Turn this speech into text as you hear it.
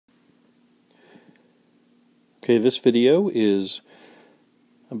Okay, this video is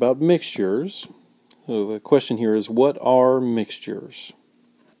about mixtures. So the question here is, what are mixtures?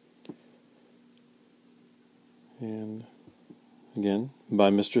 And again,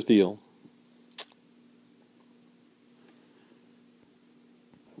 by Mr. Thiel.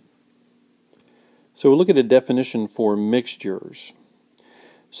 So we'll look at a definition for mixtures.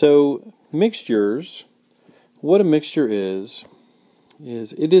 So mixtures, what a mixture is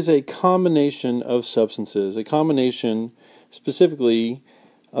it is a combination of substances, a combination specifically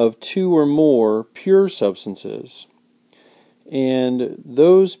of two or more pure substances. And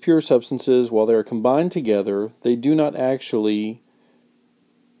those pure substances, while they are combined together, they do not actually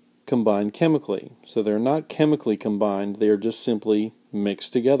combine chemically. So they're not chemically combined, they are just simply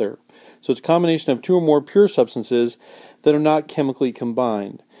mixed together. So it's a combination of two or more pure substances that are not chemically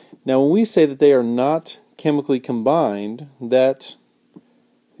combined. Now when we say that they are not chemically combined, that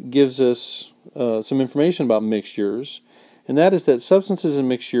gives us some information about mixtures, and that is that substances and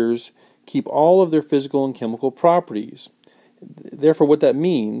mixtures keep all of their physical and chemical properties. Therefore, what that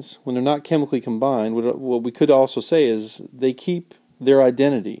means, when they're not chemically combined, what we could also say is they keep their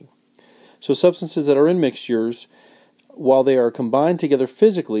identity. So substances that are in mixtures, while they are combined together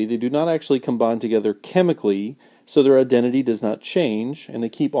physically, they do not actually combine together chemically, so their identity does not change, and they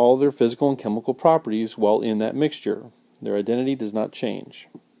keep all of their physical and chemical properties while in that mixture. Their identity does not change.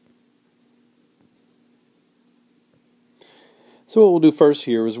 So what we'll do first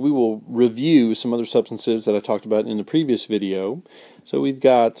here is we will review some other substances that I talked about in the previous video. So we've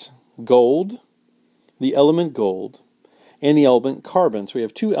got gold, the element gold, and the element carbon. So we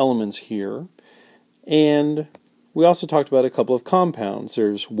have two elements here. And we also talked about a couple of compounds.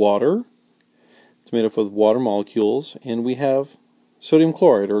 There's water, it's made up of water molecules, and we have sodium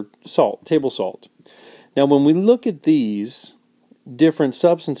chloride or salt, table salt. Now when we look at these different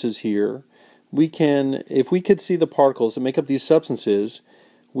substances here, we can, if we could see the particles that make up these substances,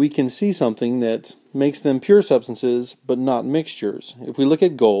 we can see something that makes them pure substances but not mixtures. If we look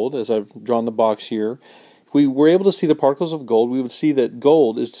at gold, as I've drawn the box here, if we were able to see the particles of gold, we would see that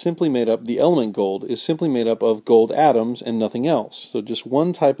gold is simply made up, the element gold is simply made up of gold atoms and nothing else. So just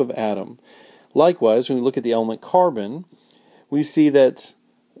one type of atom. Likewise, when we look at the element carbon, we see that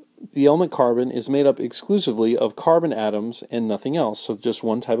the element carbon is made up exclusively of carbon atoms and nothing else, so just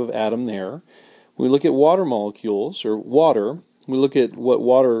one type of atom there. When we look at water molecules, or water, we look at what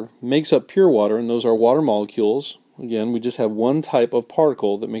water makes up pure water, and those are water molecules. Again, we just have one type of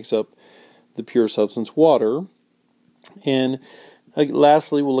particle that makes up the pure substance water. And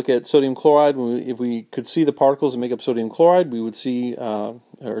lastly, we'll look at sodium chloride. If we could see the particles that make up sodium chloride, we would see,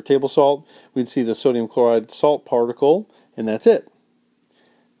 or table salt, we'd see the sodium chloride salt particle, and that's it.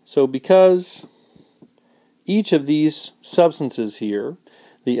 So because each of these substances here,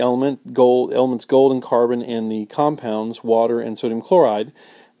 the elements gold and carbon, and the compounds water and sodium chloride,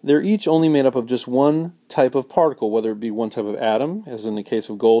 they're each only made up of just one type of particle, whether it be one type of atom, as in the case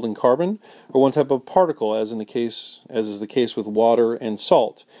of gold and carbon, or one type of particle, as is the case with water and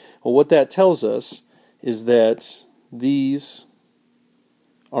salt. Well, what that tells us is that these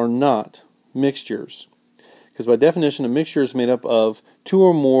are not mixtures. Because by definition, a mixture is made up of two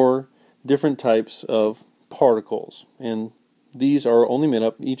or more different types of particles. And these are only made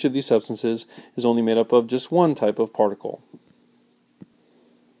up, each of these substances is only made up of just one type of particle.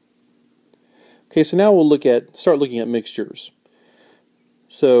 Okay, so now we'll start looking at mixtures.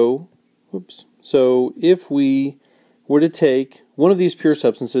 So if we were to take one of these pure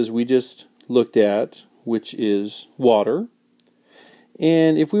substances we just looked at, which is water,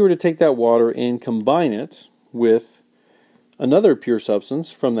 and if we were to take that water and combine it with another pure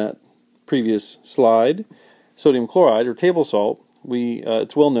substance from that previous slide, sodium chloride or table salt,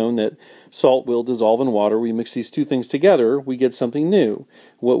 it's well known that salt will dissolve in water. We mix these two things together, we get something new.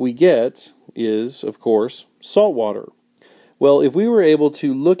 What we get is, of course, salt water. Well, if we were able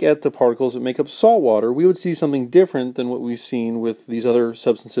to look at the particles that make up salt water, we would see something different than what we've seen with these other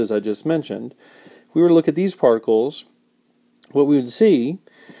substances I just mentioned. If we were to look at these particles, what we would see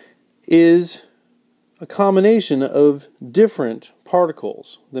is a combination of different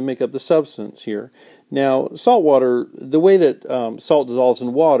particles that make up the substance here. Now, salt water, the way that salt dissolves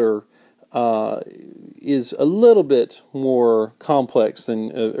in water is a little bit more complex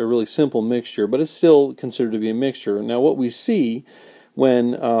than a really simple mixture, but it's still considered to be a mixture. Now, what we see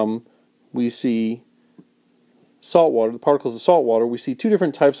when we see salt water, the particles of salt water, we see two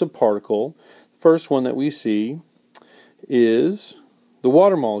different types of particle. The first one that we see is the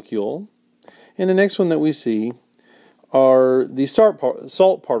water molecule, and the next one that we see are the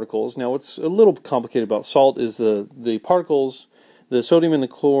salt particles. Now what's a little complicated about salt is the particles, the sodium and the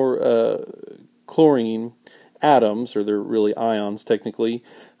chlorine atoms, or they're really ions technically,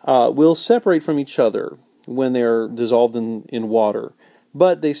 will separate from each other when they're dissolved in water.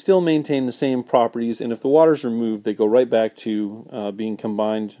 But they still maintain the same properties, and if the water is removed, they go right back to being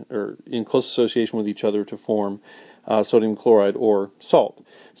combined or in close association with each other to form sodium chloride or salt.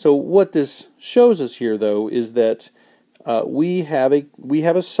 So what this shows us here, though, is that we have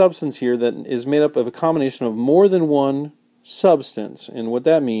a substance here that is made up of a combination of more than one substance, and what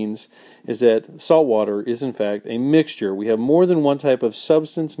that means is that salt water is in fact a mixture. We have more than one type of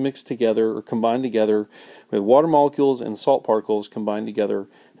substance mixed together or combined together. We have water molecules and salt particles combined together,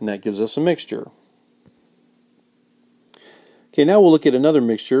 and that gives us a mixture. Okay, now we'll look at another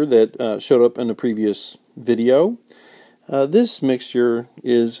mixture that showed up in a previous video. This mixture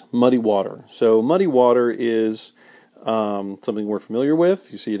is muddy water. So muddy water is something we're familiar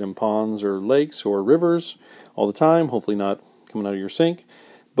with. You see it in ponds or lakes or rivers all the time, hopefully not coming out of your sink.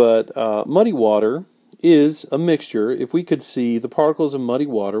 But muddy water is a mixture. If we could see the particles of muddy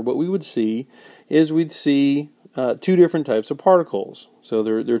water, what we would see is we'd see two different types of particles. So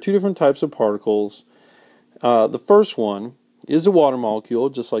there are two different types of particles. The first one is the water molecule,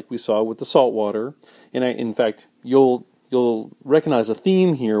 just like we saw with the salt water. And in fact, you'll recognize a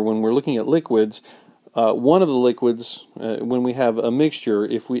theme here when we're looking at liquids. One of the liquids, when we have a mixture,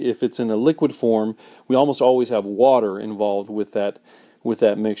 if it's in a liquid form, we almost always have water involved with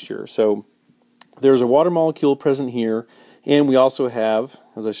that mixture. So there's a water molecule present here, and we also have,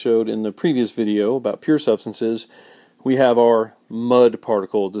 as I showed in the previous video about pure substances, we have our mud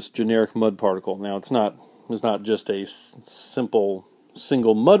particle, this generic mud particle. Now it's not just a simple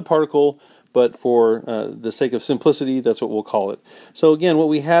single mud particle, but for the sake of simplicity, that's what we'll call it. So again, what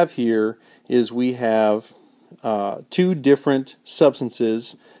we have here is we have two different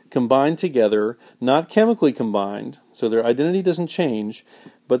substances combined together, not chemically combined, so their identity doesn't change,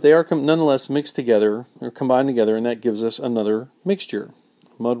 but they are nonetheless mixed together or combined together, and that gives us another mixture,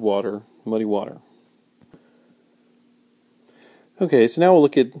 muddy water. Okay, so now we'll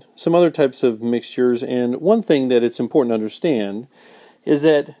look at some other types of mixtures, and one thing that it's important to understand is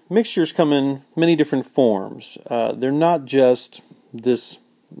that mixtures come in many different forms. They're not just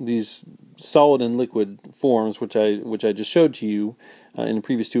these solid and liquid forms, which I just showed to you in the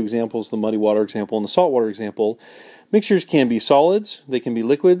previous two examples, the muddy water example and the salt water example. Mixtures can be solids, they can be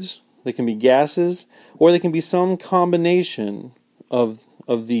liquids, they can be gases, or they can be some combination of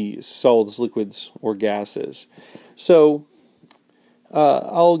these solids, liquids, or gases. So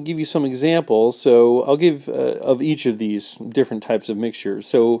I'll give you some examples. So I'll give of each of these different types of mixtures.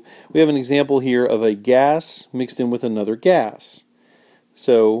 So we have an example here of a gas mixed in with another gas.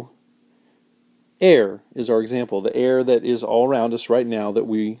 So air is our example, the air that is all around us right now that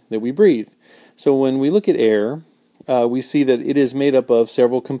we breathe. So when we look at air, we see that it is made up of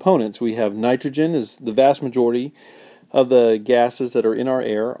several components. We have nitrogen, is the vast majority of the gases that are in our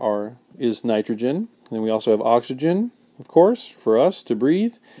air is nitrogen. And we also have oxygen, of course, for us to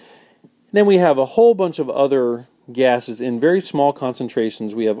breathe. And then we have a whole bunch of other gases in very small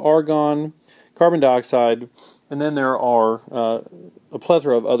concentrations. We have argon, carbon dioxide, and then there are a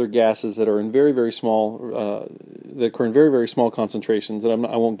plethora of other gases that are in very, very small, that occur in very, very small concentrations that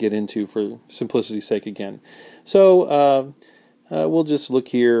I won't get into for simplicity's sake again. So we'll just look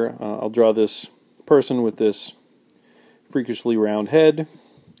here. I'll draw this person with this freakishly round head.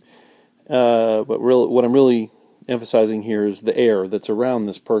 But what I'm really emphasizing here is the air that's around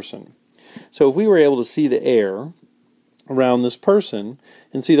this person. So if we were able to see the air around this person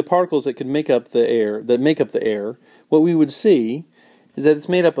and see the particles that could make up the air, what we would see is that it's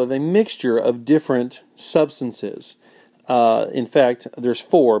made up of a mixture of different substances. In fact, there's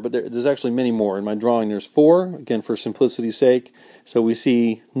four, but there's actually many more. In my drawing, there's four, again, for simplicity's sake. So we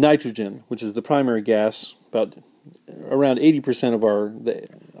see nitrogen, which is the primary gas. About around 80%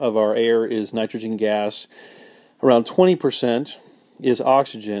 of our air is nitrogen gas. Around 20% is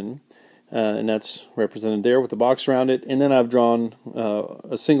oxygen, and that's represented there with the box around it. And then I've drawn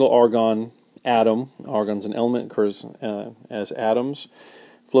a single argon atom. Argon's an element, occurs as atoms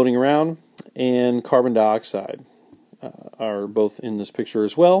floating around, and carbon dioxide are both in this picture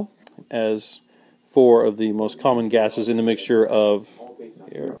as well as four of the most common gases in the mixture of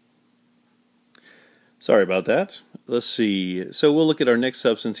air. Sorry about that. Let's see. So we'll look at our next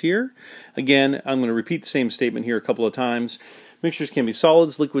substance here. Again, I'm going to repeat the same statement here a couple of times. Mixtures can be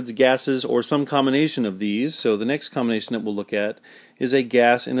solids, liquids, gases, or some combination of these. So the next combination that we'll look at is a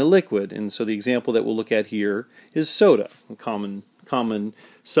gas and a liquid. And so the example that we'll look at here is soda, a common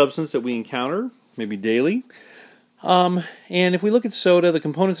substance that we encounter, maybe daily. And if we look at soda, the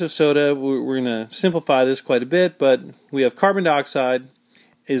components of soda, we're going to simplify this quite a bit, but we have carbon dioxide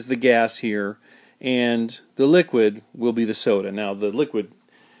is the gas here, and the liquid will be the soda. Now, the liquid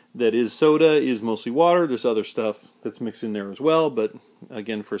that is soda is mostly water. There's other stuff that's mixed in there as well, but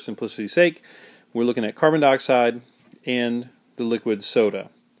again, for simplicity's sake, we're looking at carbon dioxide and the liquid soda.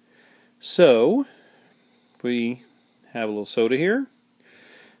 So, if we have a little soda here,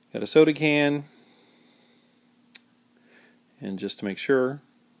 got a soda can, and just to make sure,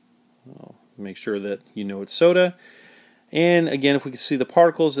 I'll make sure that you know it's soda. And again, if we can see the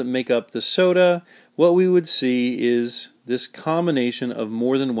particles that make up the soda, what we would see is this combination of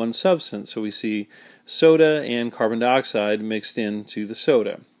more than one substance. So we see soda and carbon dioxide mixed into the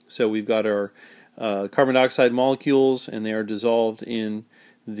soda. So we've got our carbon dioxide molecules, and they are dissolved in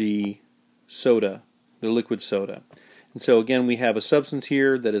the soda, the liquid soda. And so again, we have a substance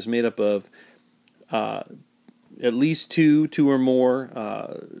here that is made up of at least two or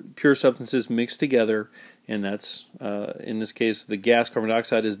more pure substances mixed together, and that's, in this case, the gas carbon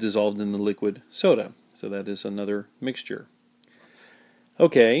dioxide is dissolved in the liquid soda. So that is another mixture.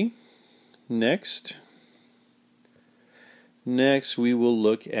 Okay, next we will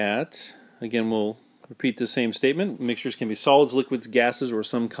look at, again, we'll repeat the same statement. Mixtures can be solids, liquids, gases, or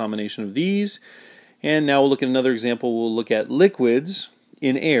some combination of these. And now we'll look at another example. We'll look at liquids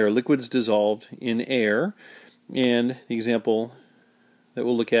in air, liquids dissolved in air. And the example that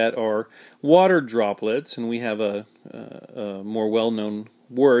we'll look at are water droplets, and we have a more well-known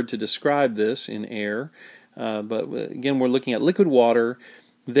word to describe this in air. But again, we're looking at liquid water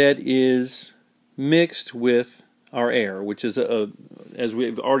that is mixed with our air, which is, as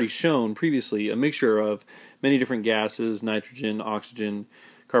we've already shown previously, a mixture of many different gases: nitrogen, oxygen,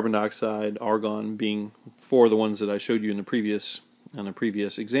 carbon dioxide, argon being four of the ones that I showed you in a previous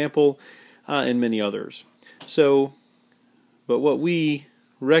example, and many others. So, but what we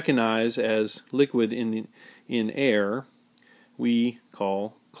recognize as liquid in air, we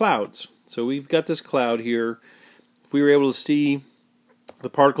call clouds. So we've got this cloud here. If we were able to see the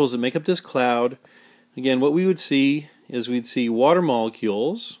particles that make up this cloud, again, what we would see is we'd see water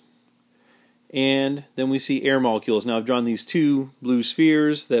molecules, and then we see air molecules. Now I've drawn these two blue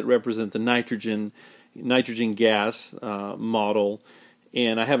spheres that represent the nitrogen gas model,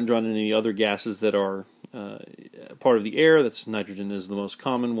 and I haven't drawn any other gases that are part of the air. That's nitrogen is the most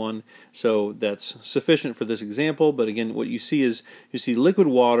common one, so that's sufficient for this example. But again, what you see is you see liquid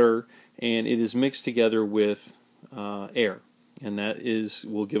water, and it is mixed together with air, and that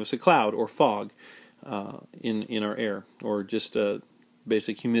will give us a cloud or fog in our air, or just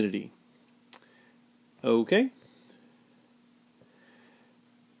basic humidity. Okay.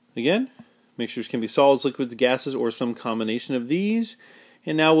 Again, mixtures can be solids, liquids, gases, or some combination of these.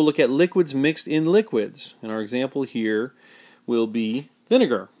 And now we'll look at liquids mixed in liquids. And our example here will be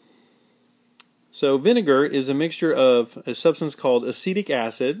vinegar. So vinegar is a mixture of a substance called acetic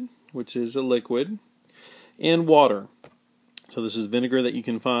acid, which is a liquid, and water. So this is vinegar that you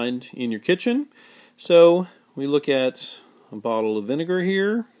can find in your kitchen. So we look at a bottle of vinegar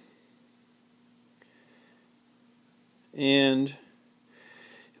here. And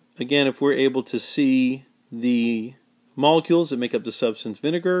again, if we're able to see the molecules that make up the substance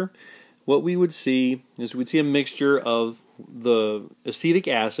vinegar, what we would see is we'd see a mixture of the acetic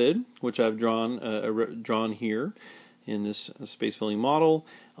acid, which I've drawn here in this space-filling model,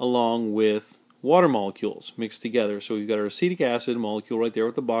 along with water molecules mixed together. So we've got our acetic acid molecule right there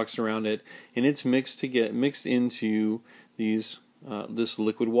with the box around it, and it's mixed into this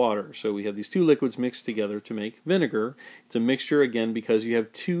liquid water. So we have these two liquids mixed together to make vinegar. It's a mixture, again, because you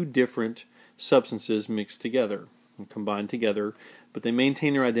have two different substances mixed together and combined together, but they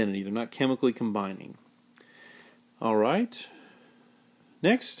maintain their identity. They're not chemically combining. All right.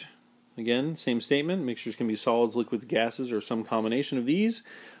 Next, again, same statement. Mixtures can be solids, liquids, gases, or some combination of these.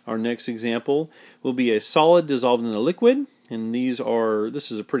 Our next example will be a solid dissolved in a liquid, and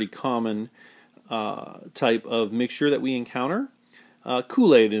this is a pretty common type of mixture that we encounter.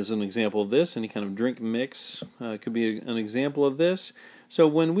 Kool-Aid is an example of this. Any kind of drink mix could be an example of this. So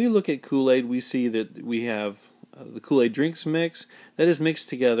when we look at Kool-Aid, we see that we have the Kool-Aid drinks mix that is mixed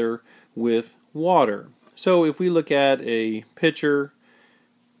together with water. So if we look at a pitcher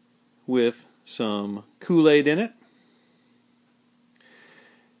with some Kool-Aid in it,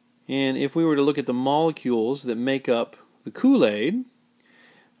 and if we were to look at the molecules that make up the Kool-Aid,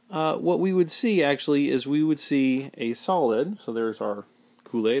 what we would see actually is we would see a solid. So there's our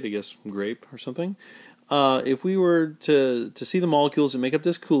Kool-Aid, I guess grape or something. If we were to see the molecules that make up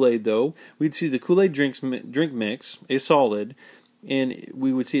this Kool-Aid, though, we'd see the Kool-Aid drink mix, a solid, and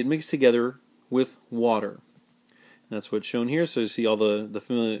we would see it mixed together with water. And that's what's shown here. So you see all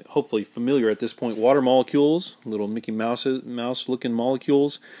the hopefully familiar at this point water molecules, little Mickey Mouse looking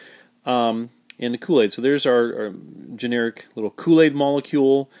molecules. And and the Kool-Aid. So there's our generic little Kool-Aid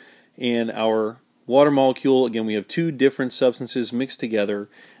molecule and our water molecule. Again, we have two different substances mixed together.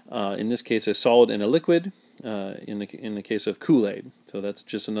 In this case, a solid and a liquid. In the case of Kool-Aid. So that's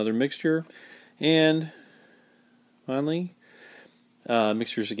just another mixture. And finally,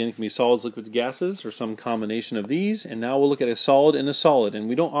 mixtures again can be solids, liquids, gases, or some combination of these. And now we'll look at a solid and a solid. And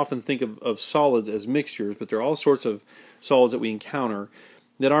we don't often think of solids as mixtures, but there are all sorts of solids that we encounter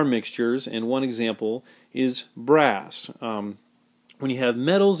that are mixtures. And one example is brass. When you have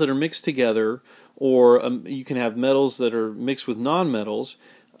metals that are mixed together, or you can have metals that are mixed with nonmetals,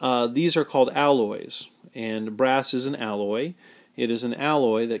 these are called alloys. And brass is an alloy. It is an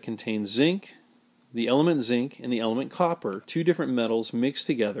alloy that contains zinc, the element zinc, and the element copper, two different metals mixed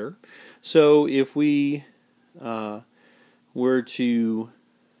together. So if we were to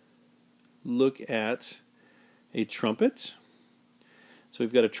look at a trumpet, so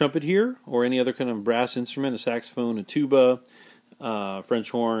we've got a trumpet here, or any other kind of brass instrument, a saxophone, a tuba,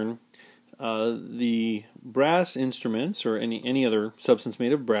 French horn. The brass instruments, or any other substance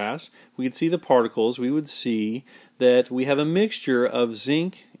made of brass, we could see the particles. We would see that we have a mixture of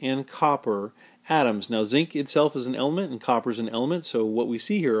zinc and copper atoms. Now, zinc itself is an element and copper is an element, so what we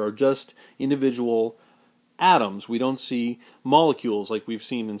see here are just individual atoms. We don't see molecules like we've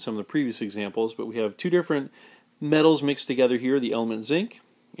seen in some of the previous examples, but we have two different metals mixed together here, the element zinc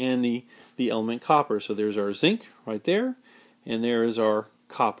and the element copper. So there's our zinc right there, and there is our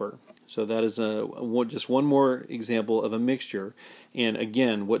copper. So that is just one more example of a mixture. And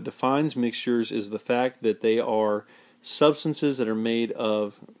again, what defines mixtures is the fact that they are substances that are made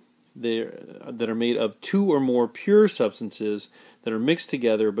of two or more pure substances that are mixed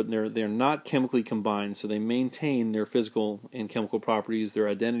together, but they're not chemically combined. So they maintain their physical and chemical properties. Their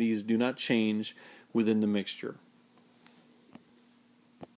identities do not change within the mixture.